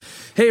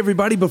Hey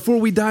everybody, before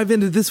we dive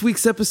into this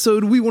week's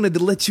episode, we wanted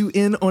to let you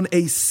in on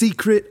a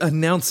secret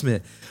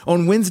announcement.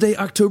 On Wednesday,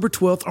 October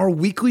 12th, our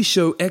weekly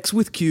show, X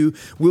with Q,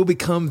 will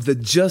become the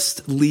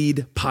Just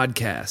Lead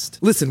podcast.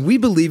 Listen, we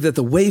believe that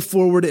the way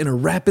forward in a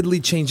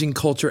rapidly changing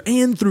culture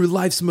and through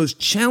life's most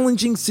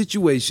challenging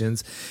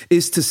situations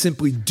is to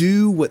simply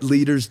do what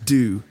leaders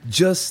do.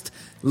 Just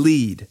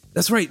lead.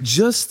 That's right,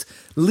 just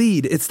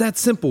lead. It's that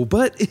simple,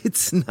 but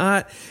it's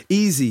not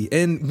easy.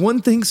 And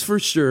one thing's for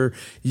sure,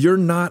 you're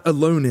not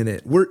alone in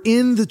it. We're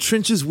in the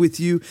trenches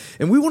with you,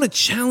 and we want to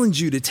challenge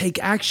you to take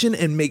action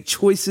and make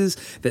choices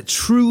that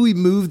truly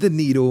move the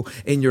needle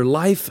in your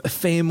life,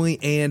 family,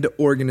 and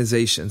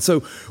organization.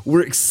 So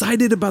we're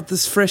excited about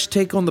this fresh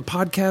take on the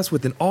podcast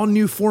with an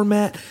all-new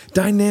format,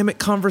 dynamic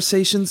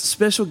conversations,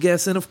 special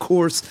guests, and of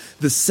course,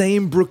 the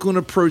same Brooklyn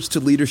approach to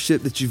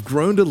leadership that you've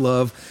grown to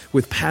love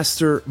with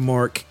Pastor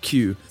Mark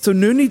Q. So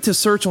no need to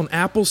search on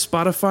Apple,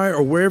 Spotify,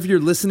 or wherever you're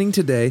listening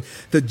today.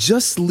 The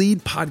Just Lead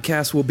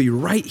podcast will be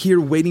right here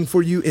waiting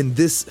for you in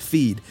this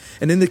feed.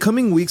 And in the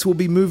coming weeks, we'll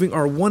be moving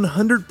our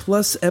 100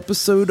 plus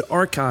episode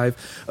archive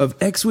of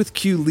X with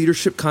Q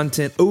leadership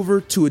content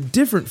over to a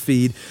different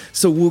feed.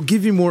 So we'll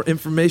give you more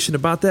information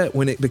about that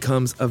when it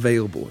becomes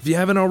available. If you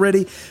haven't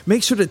already,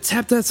 make sure to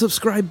tap that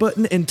subscribe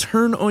button and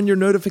turn on your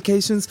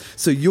notifications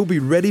so you'll be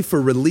ready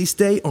for release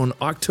day on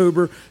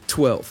October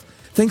 12th.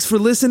 Thanks for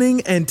listening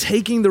and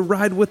taking the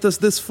ride with us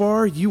this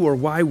far. You are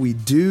why we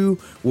do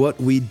what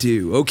we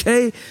do.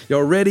 Okay,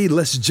 y'all ready?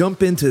 Let's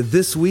jump into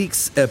this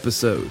week's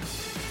episode.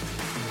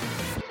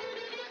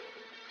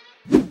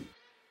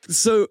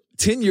 So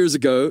 10 years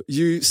ago,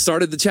 you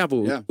started the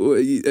chapel. Yeah.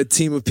 A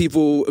team of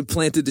people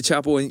planted the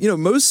chapel. And,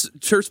 most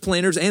church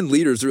planners and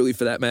leaders, really,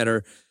 for that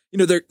matter,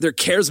 they're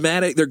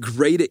charismatic. They're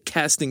great at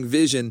casting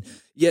vision.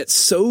 Yet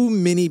so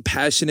many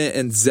passionate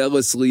and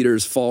zealous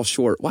leaders fall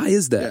short. Why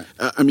is that?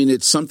 Yeah.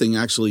 It's something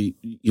actually,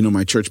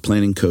 my church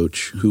planning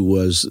coach, who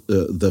was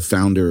the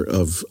founder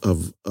of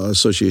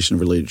Association of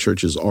Related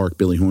Churches, ARC,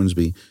 Billy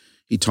Hornsby,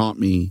 he taught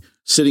me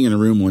sitting in a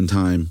room one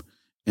time,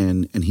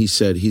 and he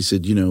said,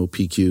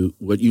 PQ,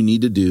 what you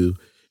need to do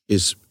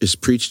is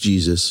preach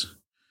Jesus.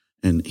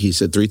 And he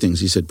said three things.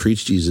 He said,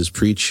 preach Jesus,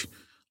 preach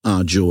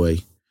joy,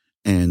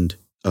 and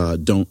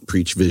don't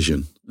preach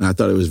vision. And I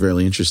thought it was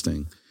very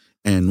interesting.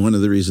 And one of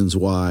the reasons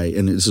why,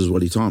 and this is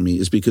what he taught me,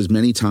 is because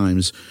many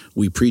times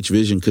we preach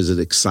vision because it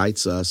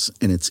excites us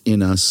and it's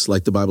in us.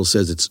 Like the Bible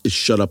says, it's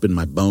shut up in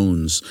my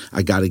bones.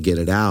 I got to get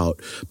it out.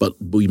 But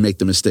we make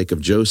the mistake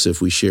of Joseph.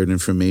 We shared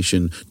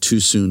information too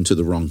soon to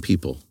the wrong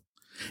people.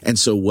 And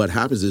so what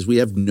happens is we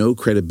have no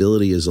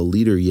credibility as a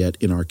leader yet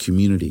in our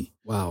community.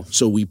 Wow.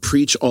 So we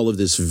preach all of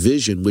this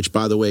vision, which,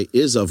 by the way,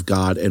 is of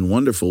God and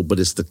wonderful, but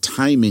it's the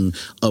timing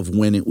of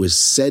when it was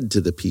said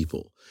to the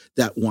people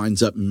that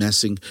winds up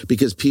messing,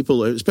 because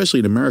people, especially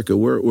in America,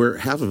 we're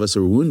half of us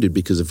are wounded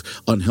because of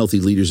unhealthy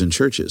leaders in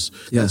churches.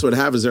 Yeah. That's what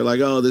happens. They're like,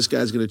 oh, this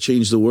guy's going to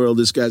change the world.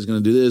 This guy's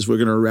going to do this. We're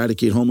going to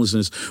eradicate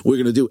homelessness. We're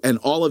going to do, and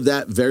all of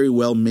that very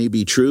well may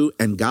be true.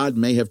 And God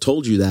may have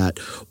told you that,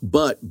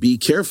 but be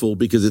careful,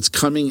 because it's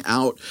coming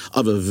out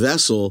of a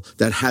vessel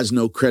that has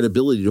no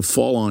credibility to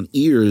fall on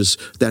ears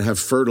that have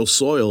fertile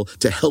soil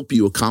to help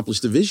you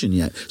accomplish the vision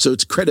yet. So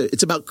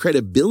it's about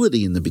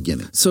credibility in the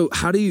beginning. So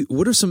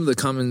what are some of the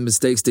common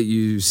mistakes that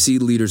you see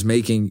leaders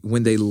making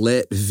when they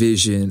let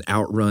vision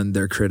outrun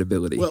their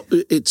credibility? Well,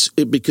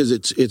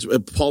 because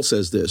Paul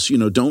says this,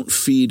 don't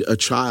feed a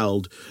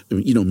child,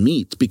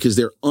 meat, because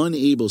they're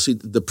unable. See,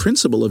 the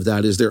principle of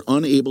that is they're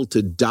unable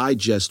to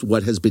digest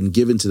what has been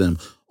given to them.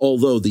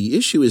 Although the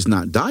issue is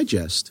not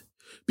digest,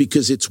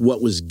 because it's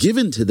what was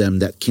given to them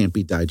that can't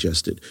be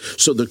digested.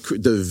 So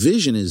the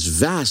vision is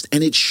vast,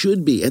 and it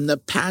should be, and the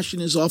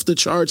passion is off the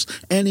charts,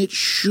 and it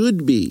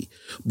should be.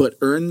 But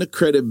earn the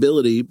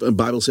credibility. The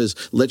Bible says,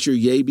 let your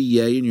yea be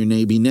yea and your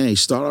nay be nay.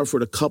 Start off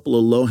with a couple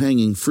of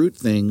low-hanging fruit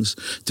things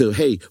to,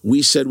 hey,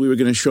 we said we were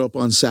going to show up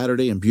on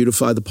Saturday and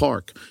beautify the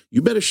park.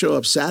 You better show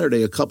up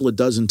Saturday a couple of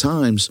dozen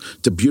times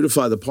to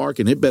beautify the park,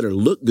 and it better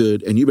look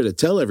good, and you better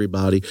tell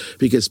everybody,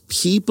 because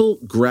people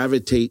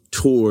gravitate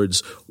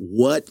towards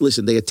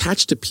they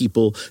attach to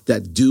people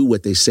that do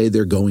what they say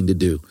they're going to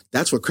do.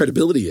 That's what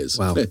credibility is.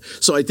 Wow.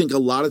 So I think a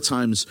lot of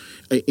times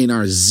in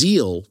our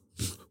zeal,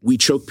 we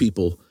choke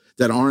people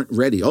that aren't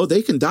ready. Oh,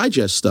 they can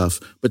digest stuff,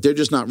 but they're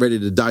just not ready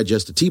to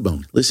digest a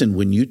T-bone. Listen,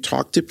 when you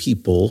talk to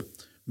people,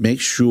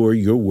 make sure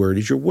your word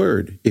is your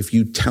word. If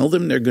you tell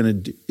them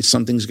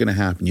something's going to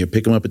happen, you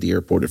pick them up at the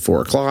airport at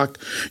 4:00,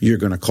 you're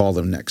going to call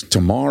them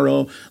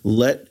tomorrow.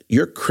 Let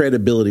your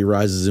credibility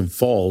rises and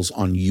falls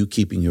on you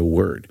keeping your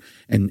word.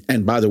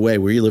 And by the way,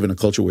 we live in a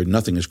culture where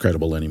nothing is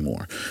credible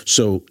anymore.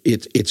 So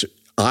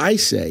I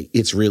say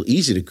it's real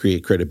easy to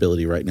create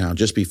credibility right now.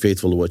 Just be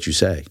faithful to what you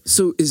say.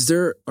 So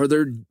are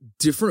there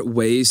different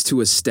ways to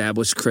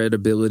establish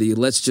credibility?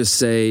 Let's just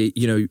say,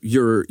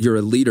 you're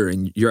a leader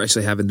and you're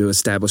actually having to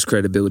establish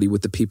credibility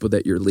with the people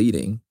that you're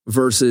leading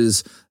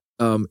versus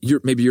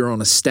you're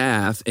on a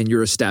staff and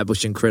you're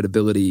establishing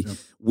credibility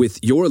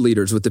with your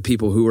leaders, with the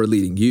people who are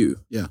leading you.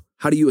 Yeah.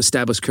 How do you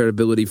establish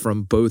credibility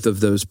from both of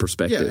those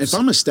perspectives? Yeah, if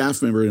I'm a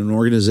staff member in an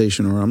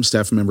organization or I'm a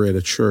staff member at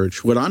a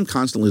church, what I'm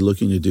constantly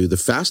looking to do, the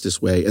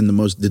fastest way and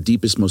the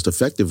deepest, most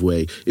effective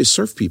way is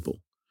serve people.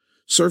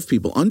 Serve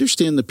people.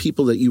 Understand the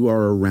people that you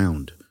are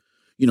around.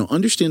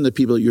 Understand the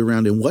people that you're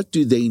around and what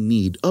do they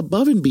need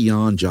above and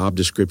beyond job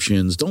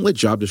descriptions. Don't let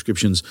job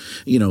descriptions,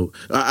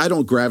 I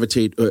don't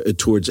gravitate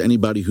towards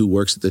anybody who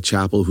works at the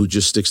chapel who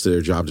just sticks to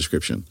their job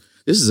description.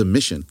 This is a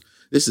mission.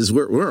 This is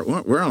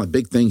we're on a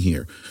big thing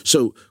here.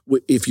 So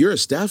if you're a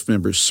staff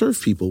member,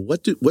 serve people.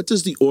 What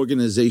does the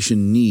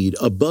organization need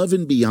above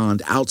and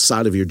beyond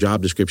outside of your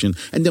job description?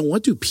 And then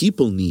what do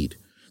people need?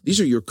 These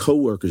are your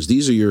coworkers.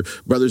 These are your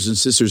brothers and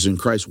sisters in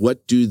Christ.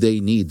 What do they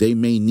need? They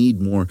may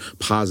need more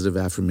positive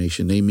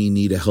affirmation. They may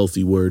need a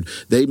healthy word.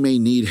 They may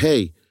need,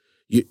 hey,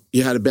 you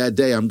had a bad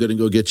day. I'm going to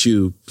go get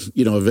you,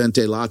 a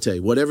venti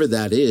latte. Whatever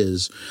that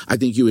is, I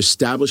think you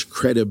establish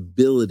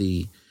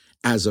credibility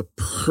as a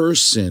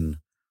person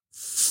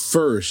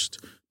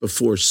first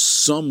before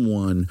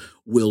someone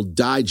will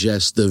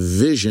digest the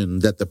vision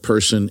that the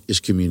person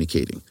is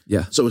communicating.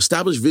 Yeah. So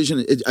establish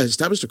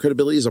the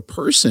credibility as a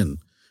person.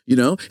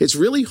 It's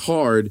really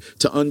hard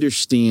to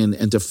understand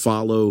and to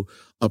follow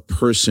a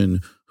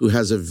person who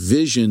has a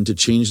vision to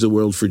change the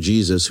world for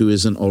Jesus who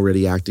isn't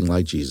already acting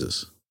like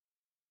Jesus.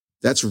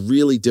 That's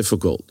really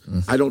difficult.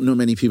 Mm-hmm. I don't know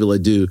many people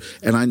that do,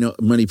 and I know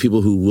many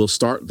people who will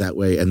start that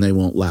way and they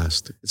won't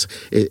last.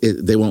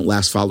 They won't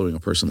last following a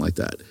person like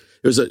that.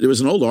 There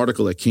was an old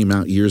article that came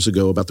out years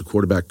ago about the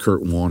quarterback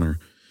Kurt Warner,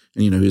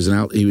 and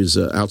he was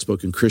an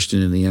outspoken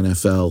Christian in the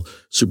NFL,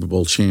 Super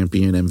Bowl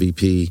champion,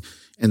 MVP.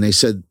 And they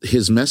said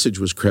his message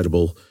was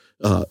credible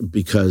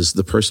because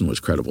the person was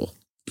credible.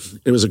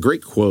 It was a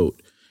great quote,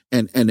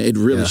 and it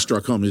really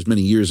struck home. It was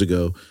many years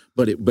ago,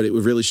 but it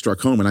really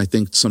struck home. And I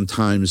think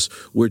sometimes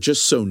we're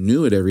just so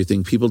new at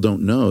everything. People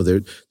don't know.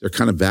 They're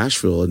kind of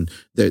bashful, and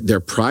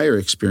their prior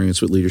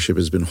experience with leadership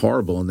has been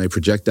horrible, and they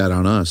project that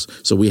on us.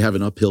 So we have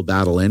an uphill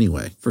battle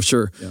anyway. For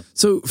sure. Yeah.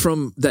 So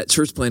from that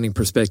church planning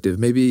perspective,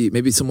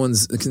 maybe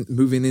someone's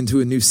moving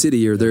into a new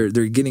city or they're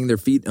getting their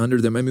feet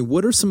under them. I mean,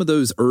 what are some of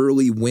those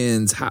early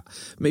wins?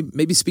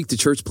 Maybe speak to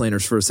church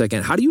planners for a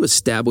second. How do you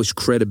establish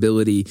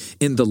credibility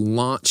in the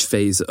launch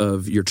phase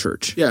of your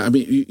church? Yeah, I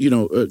mean,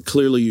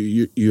 clearly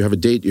you have a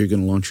date. You're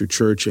going to launch your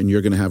church, and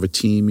you're going to have a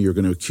team. You're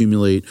going to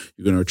accumulate.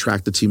 You're going to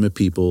attract a team of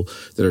people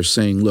that are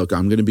saying, "Look,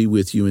 I'm going to be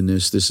with you in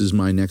this. This is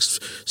my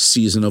next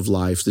season of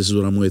life. This is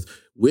what I'm with."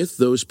 With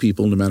those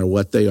people, no matter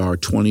what they are,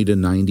 20 to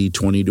 90,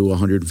 20 to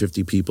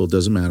 150 people,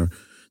 doesn't matter.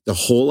 The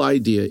whole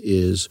idea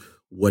is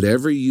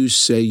whatever you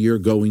say you're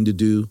going to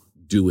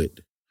do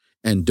it.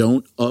 And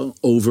don't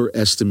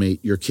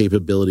overestimate your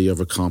capability of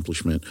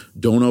accomplishment.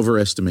 Don't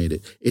overestimate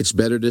it. It's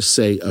better to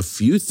say a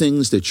few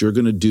things that you're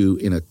going to do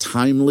in a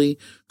timely,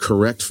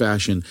 correct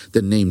fashion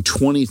than name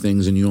 20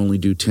 things and you only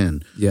do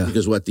 10. Yeah.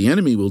 Because what the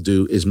enemy will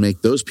do is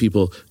make those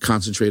people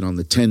concentrate on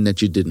the 10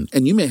 that you didn't.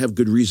 And you may have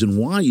good reason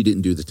why you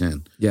didn't do the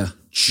 10. Yeah.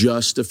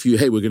 Just a few.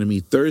 Hey, we're going to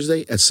meet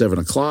Thursday at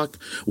 7:00.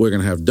 We're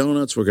going to have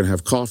donuts. We're going to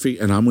have coffee.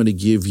 And I'm going to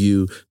give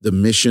you the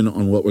mission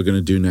on what we're going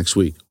to do next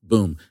week.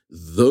 Boom.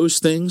 Those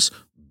things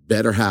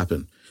better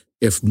happen.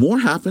 If more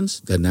happens,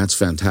 then that's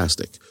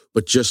fantastic.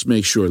 But just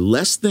make sure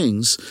less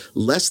things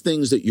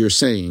that you're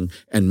saying,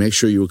 and make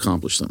sure you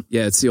accomplish them.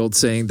 Yeah, it's the old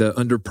saying, the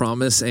under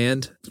promise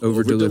and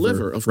over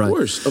deliver. Of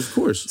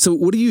course. So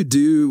what do you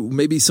do?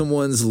 Maybe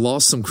someone's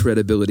lost some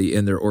credibility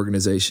in their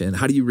organization.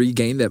 How do you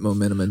regain that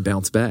momentum and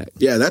bounce back?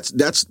 Yeah,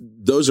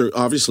 those are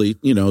obviously,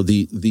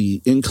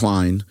 the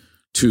incline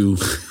to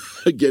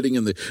getting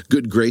in the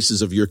good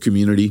graces of your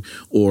community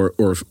or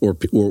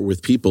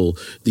with people.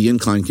 The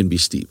incline can be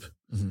steep.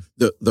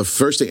 Mm-hmm. The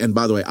first thing, and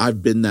by the way,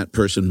 I've been that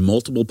person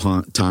multiple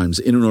times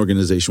in an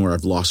organization where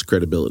I've lost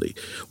credibility.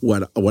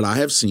 What I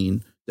have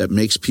seen that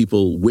makes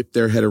people whip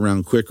their head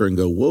around quicker and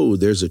go, whoa,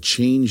 there's a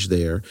change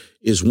there,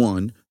 is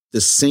one, the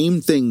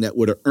same thing that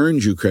would have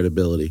earned you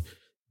credibility.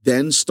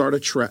 Then start a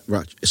track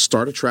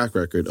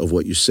record of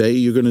what you say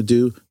you're going to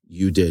do.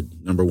 You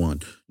did, number one.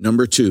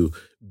 Number two,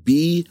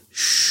 be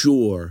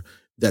sure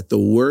that the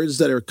words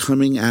that are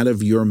coming out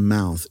of your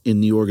mouth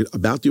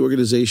about the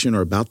organization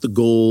or about the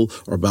goal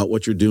or about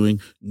what you're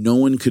doing, no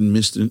one can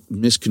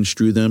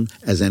misconstrue them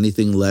as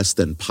anything less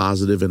than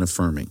positive and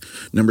affirming.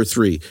 Number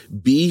three,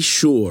 be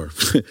sure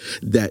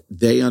that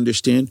they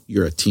understand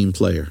you're a team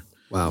player.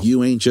 Wow.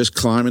 You ain't just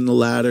climbing the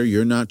ladder.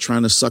 You're not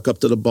trying to suck up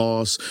to the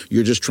boss.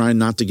 You're just trying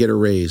not to get a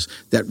raise.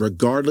 That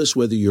regardless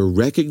whether you're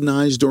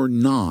recognized or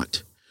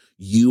not,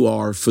 you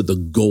are for the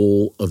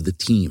goal of the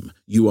team.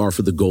 You are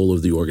for the goal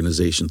of the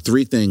organization.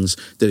 Three things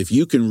that if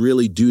you can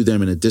really do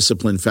them in a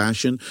disciplined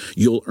fashion,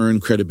 you'll earn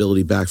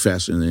credibility back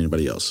faster than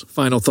anybody else.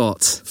 Final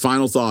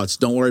thoughts.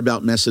 Don't worry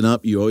about messing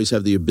up. You always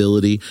have the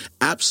ability,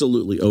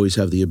 absolutely always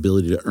have the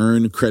ability to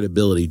earn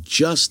credibility.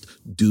 Just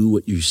do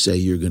what you say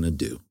you're going to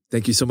do.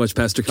 Thank you so much,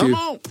 Pastor Q. Come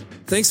on.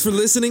 Thanks for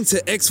listening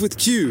to X with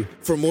Q.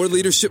 For more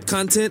leadership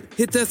content,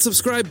 hit that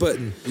subscribe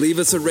button, leave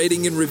us a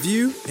rating and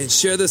review, and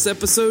share this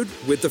episode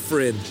with a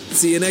friend.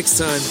 See you next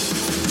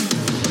time.